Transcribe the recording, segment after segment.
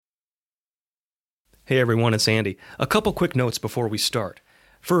Hey everyone, it's Andy. A couple quick notes before we start.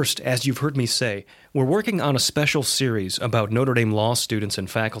 First, as you've heard me say, we're working on a special series about Notre Dame law students and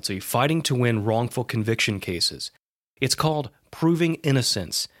faculty fighting to win wrongful conviction cases. It's called Proving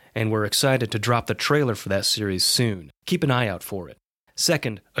Innocence, and we're excited to drop the trailer for that series soon. Keep an eye out for it.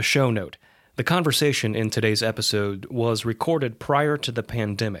 Second, a show note. The conversation in today's episode was recorded prior to the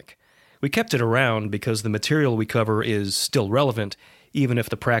pandemic. We kept it around because the material we cover is still relevant, even if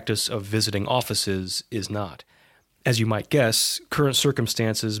the practice of visiting offices is not. As you might guess, current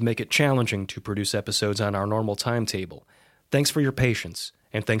circumstances make it challenging to produce episodes on our normal timetable. Thanks for your patience,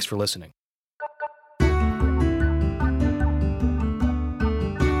 and thanks for listening.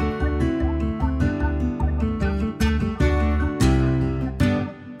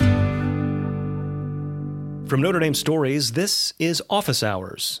 From Notre Dame Stories, this is Office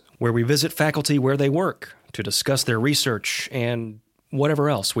Hours, where we visit faculty where they work to discuss their research and whatever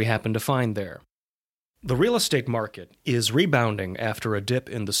else we happen to find there. The real estate market is rebounding after a dip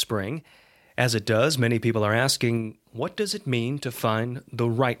in the spring. As it does, many people are asking, what does it mean to find the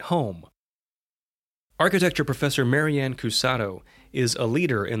right home? Architecture professor Marianne Cusato is a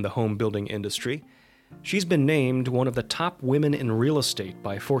leader in the home building industry. She's been named one of the top women in real estate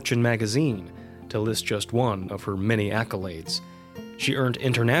by Fortune magazine, to list just one of her many accolades. She earned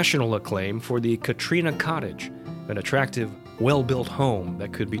international acclaim for the Katrina Cottage, an attractive, well-built home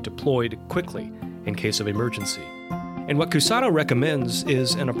that could be deployed quickly in case of emergency. And what Cusato recommends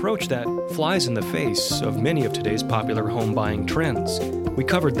is an approach that flies in the face of many of today's popular home buying trends. We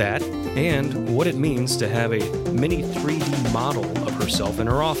covered that and what it means to have a mini 3D model of herself in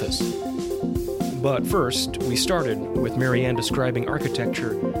her office. But first, we started with Marianne describing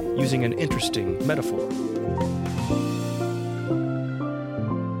architecture using an interesting metaphor.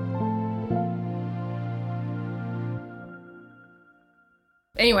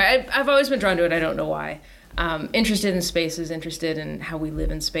 Anyway, I've always been drawn to it. I don't know why. Interested in spaces, interested in how we live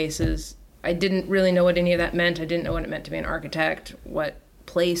in spaces. I didn't really know what any of that meant. I didn't know what it meant to be an architect, what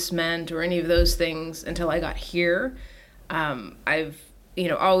place meant, or any of those things until I got here. I've,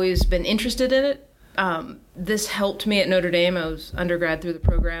 always been interested in it. This helped me at Notre Dame. I was undergrad through the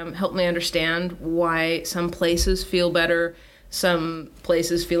program. Helped me understand why some places feel better. Some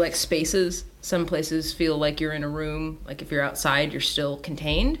places feel like spaces. Some places feel like you're in a room, like if you're outside, you're still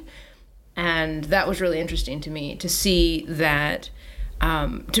contained. And that was really interesting to me, to see that,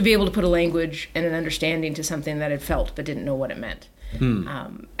 to be able to put a language and an understanding to something that I felt but didn't know what it meant.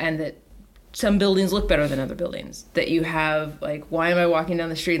 And that some buildings look better than other buildings. That you have, like, why am I walking down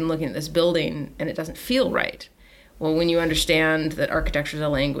the street and looking at this building and it doesn't feel right? Well, when you understand that architecture is a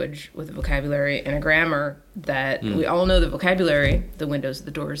language with a vocabulary and a grammar, that we all know the vocabulary, the windows, the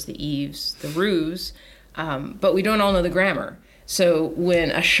doors, the eaves, the roofs, but we don't all know the grammar. So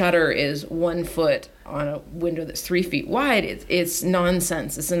when a shutter is 1 foot on a window that's 3 feet wide, it's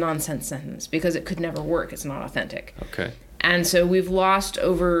nonsense. It's a nonsense sentence because it could never work. It's not authentic. Okay. And so we've lost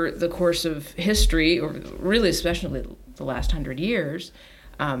over the course of history, or really especially the last 100 years,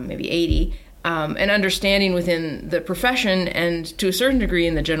 maybe 80, an understanding within the profession and to a certain degree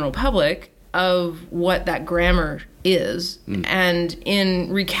in the general public of what that grammar is. And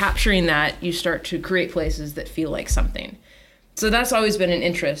in recapturing that, you start to create places that feel like something. So that's always been an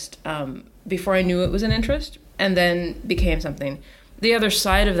interest before I knew it was an interest, and then became something. The other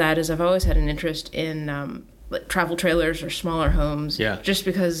side of that is I've always had an interest in like travel trailers or smaller homes, just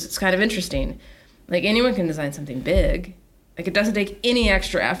because it's kind of interesting. Like, anyone can design something big. Like, it doesn't take any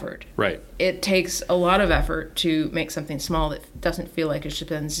extra effort. Right. It takes a lot of effort to make something small that doesn't feel like it's just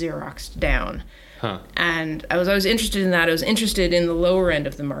been Xeroxed down. And I was always interested in that. I was interested in the lower end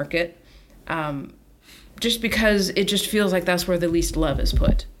of the market, just because it just feels like that's where the least love is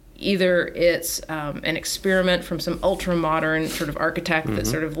put. Either it's an experiment from some ultra-modern sort of architect that's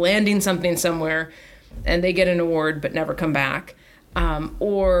sort of landing something somewhere, and they get an award but never come back,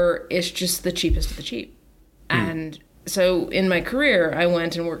 or it's just the cheapest of the cheap. And so in my career, I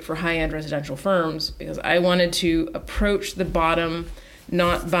went and worked for high-end residential firms because I wanted to approach the bottom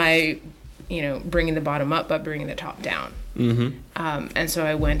not by, bringing the bottom up, but bringing the top down. And so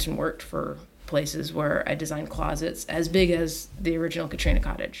I went and worked for places where I designed closets as big as the original Katrina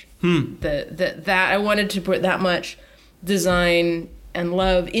Cottage. That I wanted to put that much design and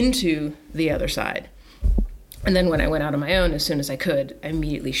love into the other side. And then when I went out on my own, as soon as I could, I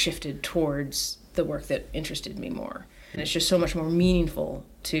immediately shifted towards the work that interested me more. And it's just so much more meaningful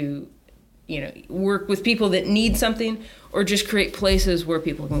to, work with people that need something, or just create places where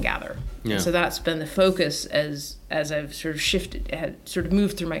people can gather. Yeah. So that's been the focus as I've sort of shifted, had sort of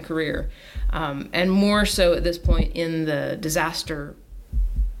moved through my career. And more so at this point in the disaster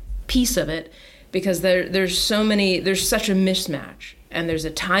piece of it, because there's such a mismatch, and there's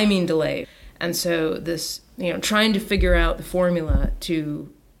a timing delay. And so this, trying to figure out the formula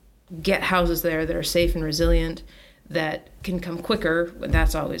to get houses there that are safe and resilient, that can come quicker,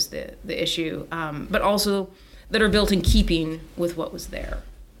 that's always the issue, but also that are built in keeping with what was there,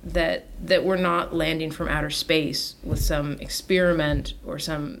 that we're not landing from outer space with some experiment or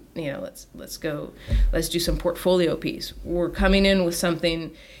some, let's do some portfolio piece. We're coming in with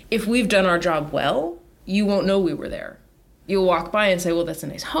something. If we've done our job well, you won't know we were there. You'll walk by and say, well, that's a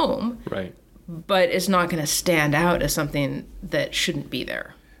nice home. Right. But it's not going to stand out as something that shouldn't be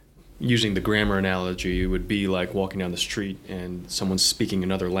there. Using the grammar analogy, it would be like walking down the street and someone's speaking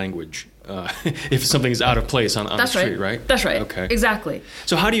another language. If something's out of place on the street, right? That's right. Okay. Exactly.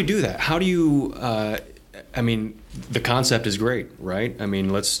 So how do you do that? How do you, the concept is great, right?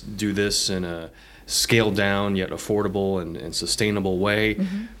 Let's do this in a scaled down yet affordable and sustainable way.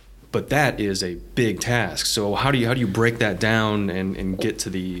 Mm-hmm. But that is a big task. So how do you break that down and get to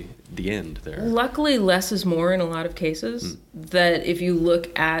the end there? Luckily, less is more in a lot of cases. That if you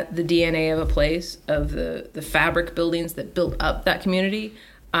look at the DNA of a place, of the fabric buildings that built up that community,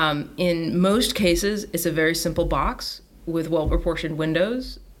 in most cases, it's a very simple box with well-proportioned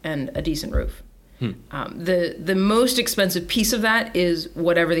windows and a decent roof. The most expensive piece of that is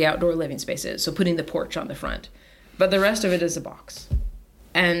whatever the outdoor living space is, so putting the porch on the front. But the rest of it is a box.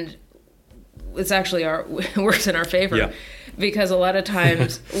 And it's actually works in our favor. Yeah. Because a lot of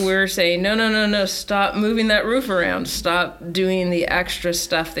times we're saying, no, stop moving that roof around. Stop doing the extra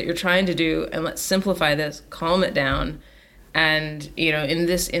stuff that you're trying to do, and let's simplify this, calm it down. And, in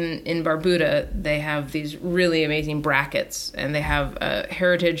Barbuda, they have these really amazing brackets, and they have a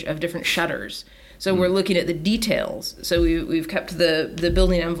heritage of different shutters. So we're looking at the details. So we've kept the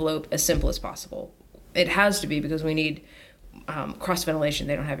building envelope as simple as possible. It has to be, because we need cross ventilation.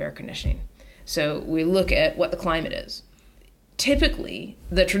 They don't have air conditioning. So we look at what the climate is. Typically,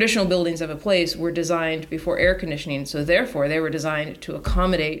 the traditional buildings of a place were designed before air conditioning, so therefore they were designed to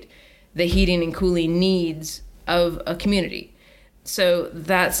accommodate the heating and cooling needs of a community. So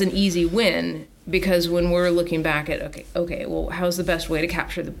that's an easy win, because when we're looking back at, okay, well, how's the best way to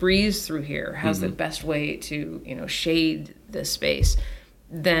capture the breeze through here? How's the best way to, shade this space?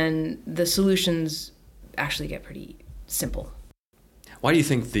 Then the solutions actually get pretty simple. Why do you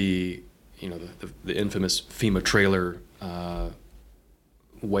think the infamous FEMA trailer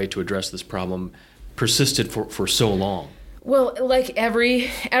way to address this problem persisted for so long? Well, like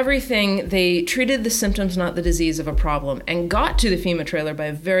everything, they treated the symptoms, not the disease of a problem, and got to the FEMA trailer by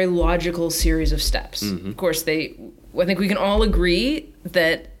a very logical series of steps. Mm-hmm. Of course, I think we can all agree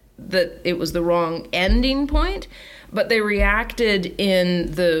that it was the wrong ending point, but they reacted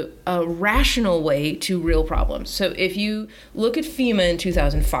in the rational way to real problems. So if you look at FEMA in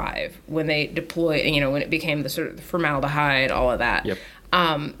 2005, when they deployed, when it became the sort of formaldehyde, all of that, yep.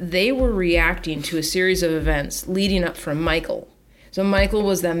 They were reacting to a series of events leading up from Michael. So Michael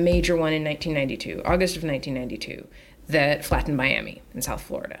was the major one in 1992, August of 1992, that flattened Miami in South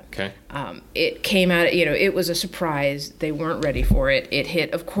Florida. Okay. It came out, it was a surprise. They weren't ready for it. It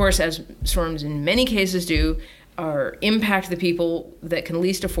hit, of course, as storms in many cases do, or impact the people that can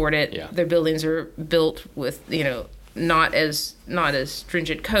least afford it. Yeah. Their buildings are built with, not as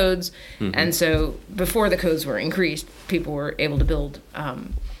stringent codes. Mm-hmm. And so before the codes were increased, people were able to build,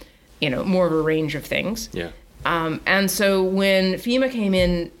 more of a range of things. Yeah. And so when FEMA came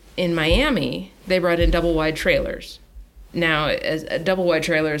in Miami, they brought in double-wide trailers. Now, as a double-wide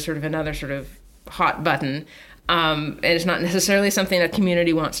trailer is sort of another sort of hot button, and it's not necessarily something a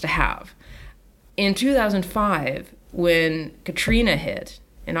community wants to have. In 2005, when Katrina hit,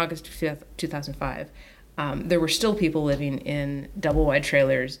 in August of 2005, there were still people living in double-wide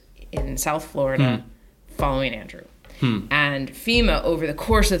trailers in South Florida following Andrew. And FEMA, over the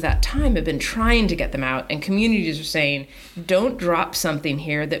course of that time, had been trying to get them out, and communities are saying, don't drop something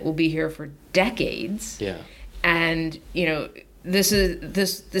here that will be here for decades. Yeah. And,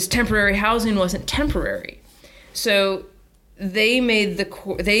 this temporary housing wasn't temporary. So they made the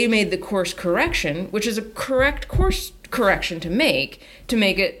course correction, which is a correct course correction to make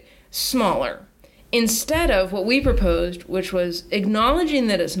it smaller, instead of what we proposed, which was acknowledging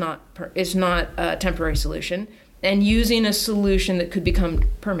that it's not a temporary solution and using a solution that could become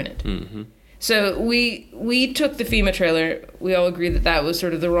permanent. Mm-hmm. So we took the FEMA trailer. We all agreed that was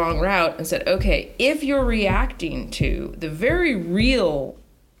sort of the wrong route, and said, okay, if you're reacting to the very real,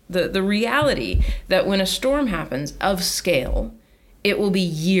 the reality that when a storm happens of scale, it will be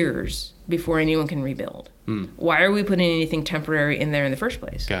years before anyone can rebuild. Why are we putting anything temporary in there in the first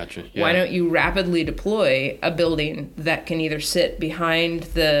place? Gotcha. Yeah. Why don't you rapidly deploy a building that can either sit behind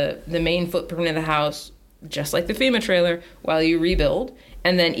the main footprint of the house, just like the FEMA trailer, while you rebuild,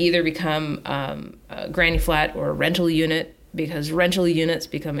 and then either become a granny flat or a rental unit, because rental units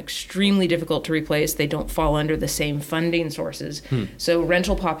become extremely difficult to replace. They don't fall under the same funding sources. So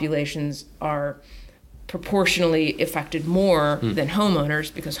rental populations are proportionally affected more than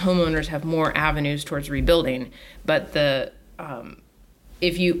homeowners, because homeowners have more avenues towards rebuilding. But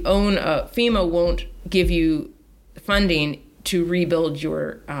if you own FEMA won't give you funding to rebuild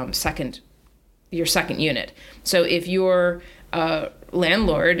your second unit. So if you're a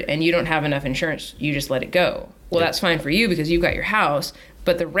landlord and you don't have enough insurance, you just let it go. Well, that's fine for you because you've got your house,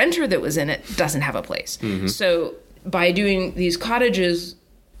 but the renter that was in it doesn't have a place. So by doing these cottages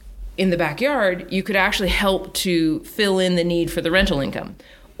in the backyard, you could actually help to fill in the need for the rental income.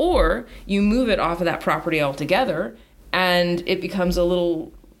 Or you move it off of that property altogether, and it becomes a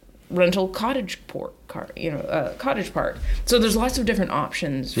little rental cottage cottage park. So there's lots of different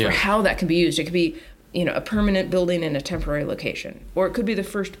options for how that can be used. It could be, a permanent building in a temporary location, or it could be the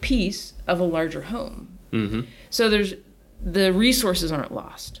first piece of a larger home. So the resources aren't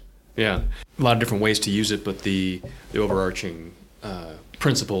lost. Yeah, a lot of different ways to use it, but the overarching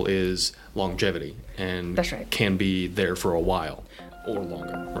principle is longevity, and that's right. Can be there for a while or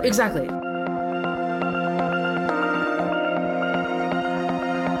longer. Right? Exactly.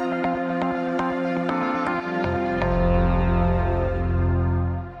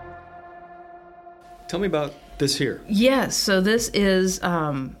 Tell me about this here. Yes, so this is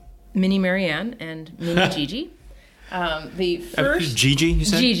Mini Marianne and Mini Gigi. The first Gigi, you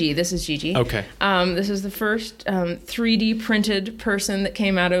said? Gigi, this is Gigi. Okay. This is the first 3D printed person that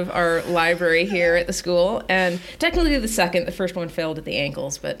came out of our library here at the school, and technically the second. The first one failed at the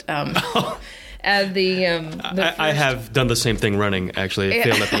ankles, but I have done the same thing running. Actually, it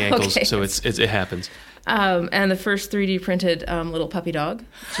failed at the ankles, okay. So it happens. And the first 3D printed little puppy dog,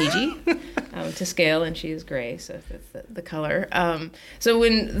 Gigi, to scale, and she is gray, so that's the color. So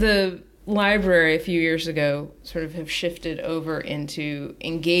when the library a few years ago sort of have shifted over into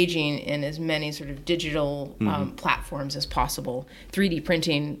engaging in as many sort of digital platforms as possible, 3D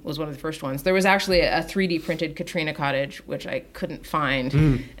printing was one of the first ones. There was actually a 3D printed Katrina cottage, which I couldn't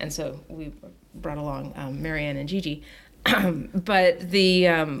find, and so we brought along Marianne and Gigi. But the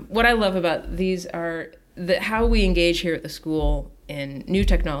what I love about these are how we engage here at the school in new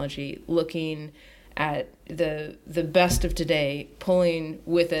technology, looking at the best of today, pulling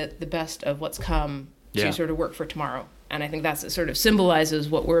with it the best of what's come to sort of work for tomorrow. And I think that's it sort of symbolizes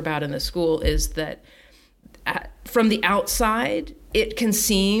what we're about in the school, is that from the outside, it can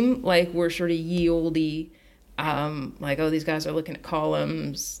seem like we're sort of ye olde, like, oh, these guys are looking at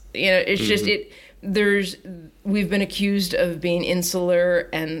columns. It's just we've been accused of being insular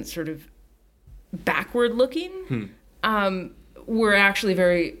and sort of backward looking. We're actually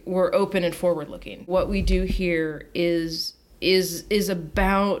we're open and forward looking. What we do here is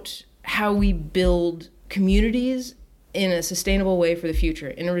about how we build communities in a sustainable way for the future,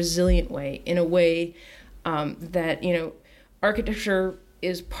 in a resilient way, in a way that, architecture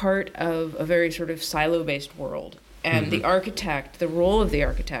is part of a very sort of silo-based world. And the role of the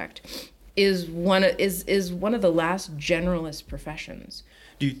architect is one of the last generalist professions.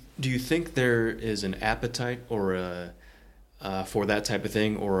 Do you think there is an appetite or for that type of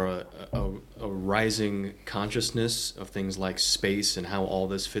thing, or a rising consciousness of things like space and how all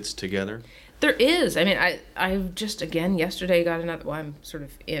this fits together? There is. I mean, I've just, again, yesterday got another, I'm sort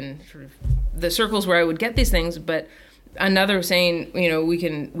of in the circles where I would get these things, but another saying, we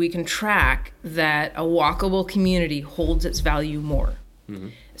can track that a walkable community holds its value more.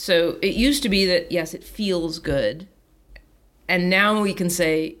 So it used to be that, yes, it feels good. And now we can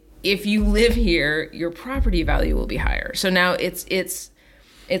say, if you live here, your property value will be higher. So now it's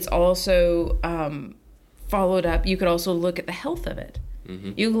also followed up. You could also look at the health of it.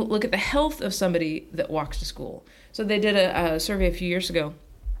 You look at the health of somebody that walks to school. So they did a survey a few years ago,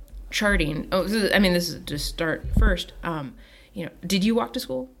 charting. This is to start first. Did you walk to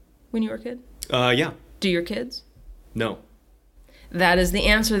school when you were a kid? Yeah. Do your kids? No. That is the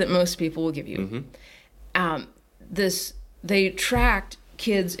answer that most people will give you. They tracked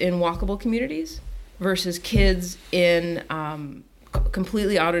kids in walkable communities versus kids in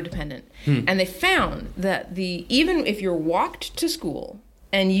completely auto-dependent. And they found that even if you're walked to school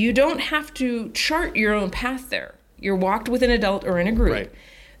and you don't have to chart your own path there, you're walked with an adult or in a group, right.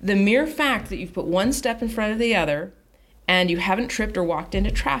 The mere fact that you've put one step in front of the other and you haven't tripped or walked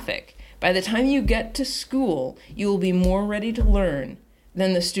into traffic, by the time you get to school, you will be more ready to learn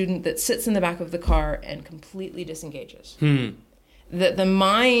than the student that sits in the back of the car and completely disengages. That the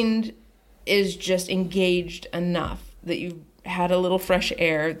mind is just engaged enough that you've had a little fresh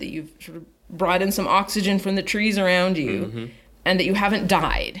air, that you've sort of brought in some oxygen from the trees around you, and that you haven't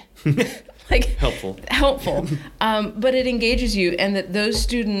died. Like helpful. But it engages you, and that those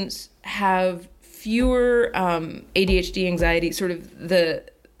students have fewer ADHD, anxiety, sort of the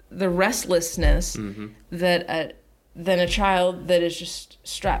restlessness that than a child that is just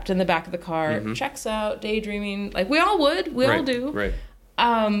strapped in the back of the car, checks out, daydreaming, like we all would, we all do. Right.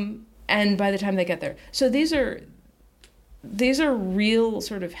 And by the time they get there, so these are real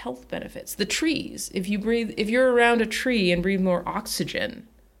sort of health benefits. The trees, if you're around a tree and breathe more oxygen,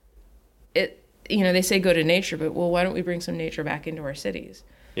 they say go to nature, but well, why don't we bring some nature back into our cities?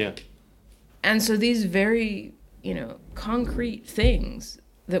 Yeah. And so these very, concrete things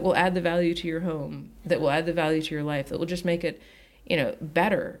that will add the value to your home, that will add the value to your life, that will just make it,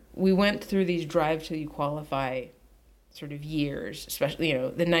 better. We went through these drive till you qualify sort of years, especially,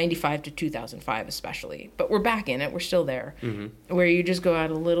 the 95 to 2005 especially. But we're back in it. We're still there, where you just go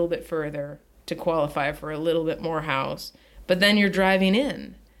out a little bit further to qualify for a little bit more house. But then you're driving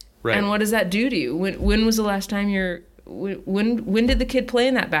in. Right. And what does that do to you? When was the last time when did the kid play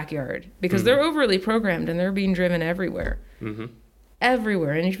in that backyard? Because they're overly programmed and they're being driven everywhere.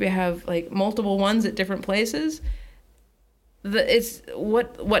 Everywhere. And if you have like multiple ones at different places, it's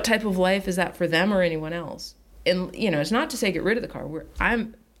what type of life is that for them or anyone else? And it's not to say get rid of the car.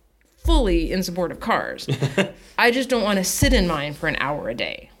 I'm fully in support of cars. I just don't want to sit in mine for an hour a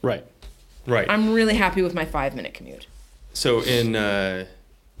day. Right. I'm really happy with my 5-minute commute. So in the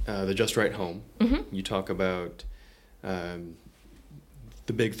Just Right Home, you talk about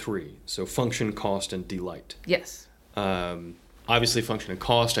the big three. So function, cost, and delight. Yes. Obviously, function and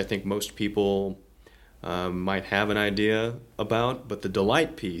cost, I think most people might have an idea about, but the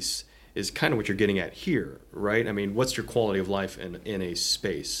delight piece is kind of what you're getting at here, right? I mean, what's your quality of life in a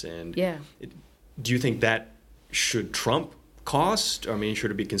space? And do you think that should trump cost? I mean,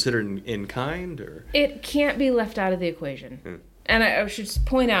 should it be considered in kind? Or it can't be left out of the equation. And I should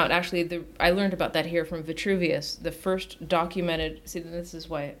point out, actually, I learned about that here from Vitruvius, the first documented, see, this is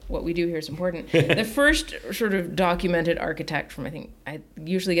why what we do here is important, the first sort of documented architect from, I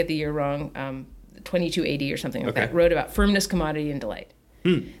usually get the year wrong, 2280 or something like that, wrote about firmness, commodity, and delight.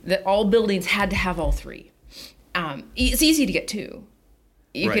 That all buildings had to have all three. It's easy to get two.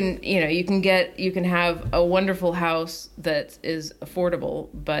 You can have a wonderful house that is affordable,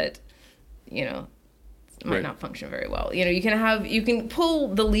 but might not function very well. You can pull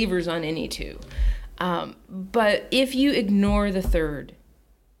the levers on any two. But if you ignore the third,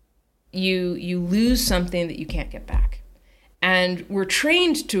 you lose something that you can't get back. And we're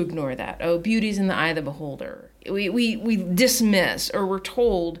trained to ignore that. Oh, beauty's in the eye of the beholder. We dismiss, or we're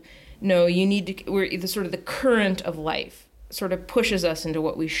told, no, you need to, the current of life sort of pushes us into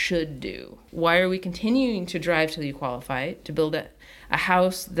what we should do. Why are we continuing to drive till you qualify, to build a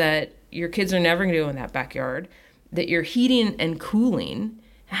house that your kids are never going to go in that backyard, that you're heating and cooling?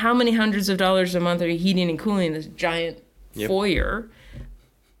 How many hundreds of dollars a month are you heating and cooling this giant foyer?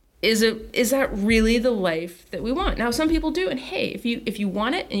 Is that really the life that we want? Now, some people do, and hey, if you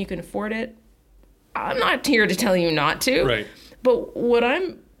want it and you can afford it, I'm not here to tell you not to. Right. But what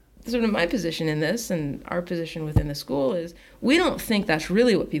I'm sort of my position in this, and our position within the school, is we don't think that's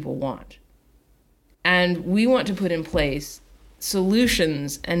really what people want. And we want to put in place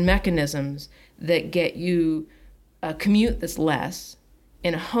solutions and mechanisms that get you a commute that's less,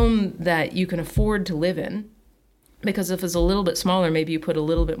 in a home that you can afford to live in. Because if it's a little bit smaller, maybe you put a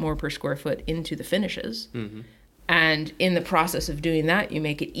little bit more per square foot into the finishes. And in the process of doing that, you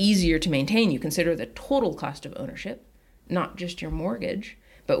make it easier to maintain. You consider the total cost of ownership, not just your mortgage.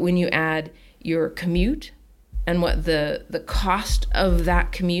 But when you add your commute and what the cost of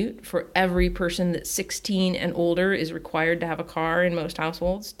that commute for every person that's 16 and older is required to have a car in most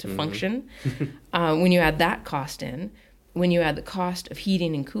households to function, when you add that cost in, when you add the cost of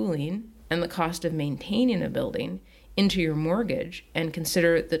heating and cooling and the cost of maintaining a building into your mortgage and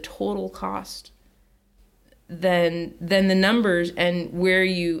consider the total cost, then the numbers and where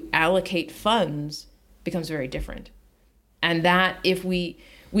you allocate funds becomes very different. And that we'd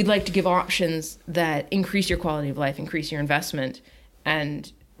like to give options that increase your quality of life, increase your investment,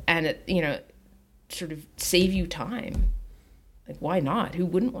 and sort of save you time. Like, why not? Who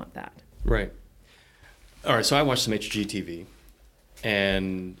wouldn't want that? Right. All right, so I watched some HGTV,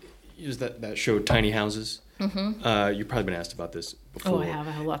 and it was that show Tiny Houses. You've probably been asked about this before. Oh, I have.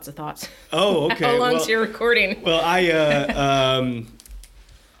 I have lots of thoughts. Oh, okay. How long's your recording? Well,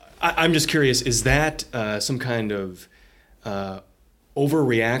 I'm just curious, is that some kind of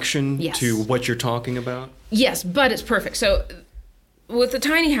overreaction Yes. to what you're talking about? Yes, but it's perfect. So with the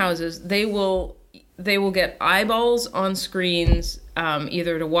tiny houses, they will get eyeballs on screens,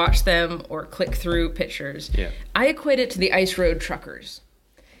 either to watch them or click through pictures. Yeah. I equate it to the ice road truckers.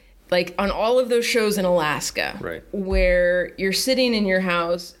 Like on all of those shows in Alaska, Right. where you're sitting in your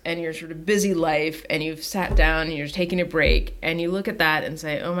house and you're sort of busy life and you've sat down and you're taking a break and you look at that and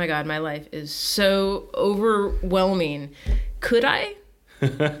say, oh my God, my life is so overwhelming. Could I?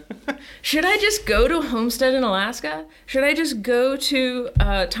 Should I just go to a homestead in Alaska? Should I just go to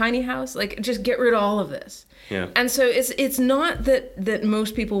a tiny house? Like, just get rid of all of this. Yeah. And so it's not that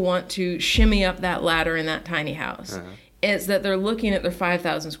most people want to shimmy up that ladder in that tiny house. Uh-huh. It's that they're looking at their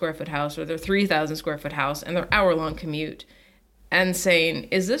 5,000 square foot house or their 3,000 square foot house and their hour-long commute and saying,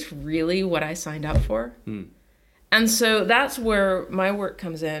 is this really what I signed up for? And so that's where my work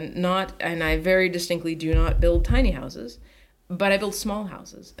comes in. And I very distinctly do not build tiny houses, but I build small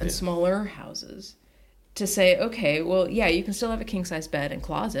houses and smaller houses to say, okay, well, yeah, you can still have a king-size bed and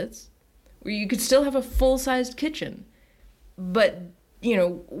closets, or you could still have a full-sized kitchen, but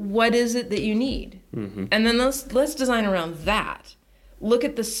what is it that you need? Mm-hmm. And then let's design around that. Look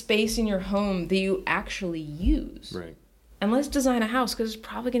at the space in your home that you actually use. Right. And let's design a house, because it's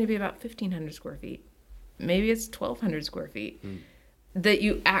probably going to be about 1,500 square feet. Maybe it's 1,200 square feet that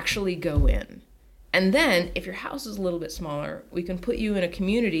you actually go in. And then if your house is a little bit smaller, we can put you in a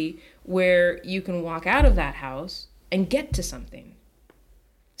community where you can walk out of that house and get to something.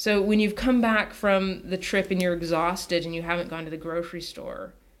 So when you've come back from the trip and you're exhausted and you haven't gone to the grocery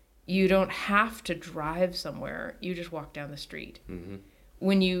store, you don't have to drive somewhere. You just walk down the street. Mm-hmm.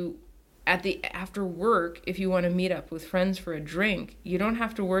 When you, after work, if you want to meet up with friends for a drink, you don't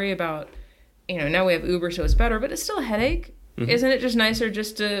have to worry about, now we have Uber, so it's better, but it's still a headache. Mm-hmm. Isn't it just nicer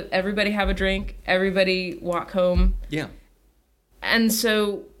just to everybody have a drink, everybody walk home? Yeah. And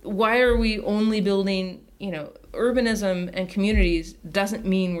so why are we only building, urbanism and communities doesn't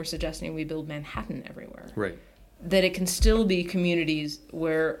mean we're suggesting we build Manhattan everywhere. Right. That it can still be communities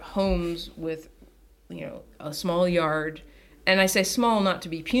where homes with, a small yard, and I say small not to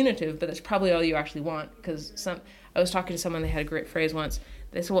be punitive, but that's probably all you actually want, because I was talking to someone, they had a great phrase once.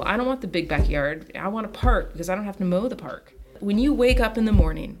 They said, well, I don't want the big backyard. I want a park because I don't have to mow the park. When you wake up in the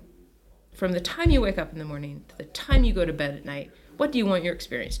morning, from the time you wake up in the morning to the time you go to bed at night, what do you want your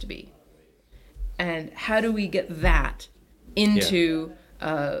experience to be? And how do we get that into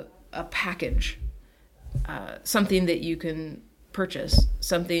a package, something that you can purchase,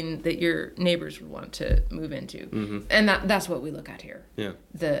 something that your neighbors would want to move into? Mm-hmm. And that's what we look at here.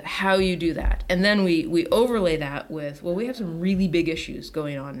 Yeah. How you do that. And then we overlay that with, we have some really big issues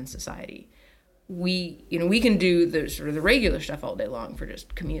going on in society. We can do the sort of the regular stuff all day long for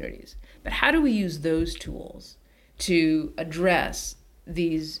just communities. But how do we use those tools to address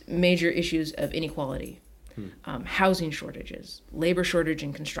these major issues of inequality, housing shortages, labor shortage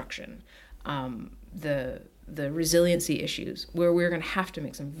in construction, the resiliency issues, where we're going to have to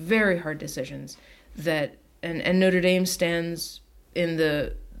make some very hard decisions that, and Notre Dame stands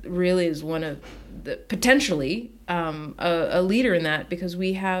really is one of the, potentially a leader in that, because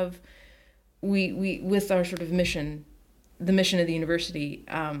we have, we with our sort of mission, the mission of the university,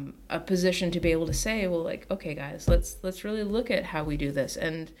 a position to be able to say, well, like, okay, guys, let's really look at how we do this,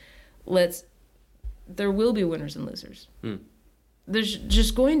 and there will be winners and losers. There's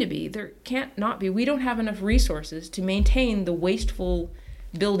just going to be. There can't not be. We don't have enough resources to maintain the wasteful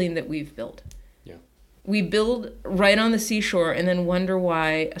building that we've built. Yeah. We build right on the seashore and then wonder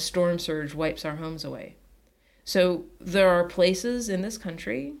why a storm surge wipes our homes away. So there are places in this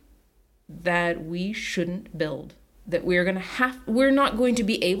country that we shouldn't build, that we're not going to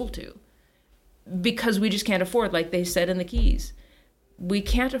be able to, because we just can't afford, like they said in the Keys. We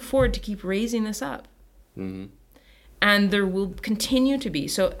can't afford to keep raising this up. Mm-hmm. And there will continue to be.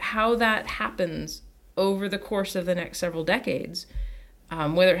 So how that happens over the course of the next several decades,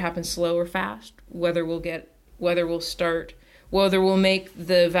 whether it happens slow or fast, whether we'll make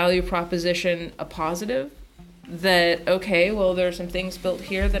the value proposition a positive, that, okay, well, there are some things built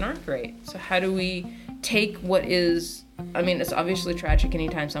here that aren't great. So how do we take what is, it's obviously tragic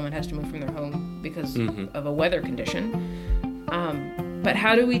anytime someone has to move from their home because of a weather condition. But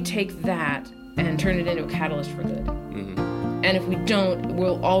how do we take that and turn it into a catalyst for good? Mm-hmm. And if we don't,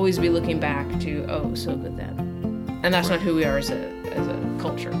 we'll always be looking back to, oh, so good then. And that's not who we are as a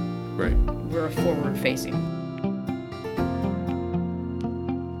culture. Right. We're forward-facing.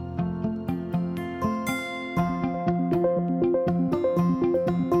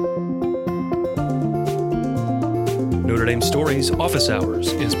 Notre Dame Stories Office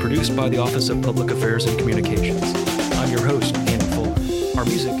Hours is produced by the Office of Public Affairs and Communications. I'm your host, Andy Fuller. Our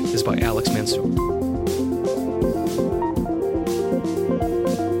music is by Alex Mansour.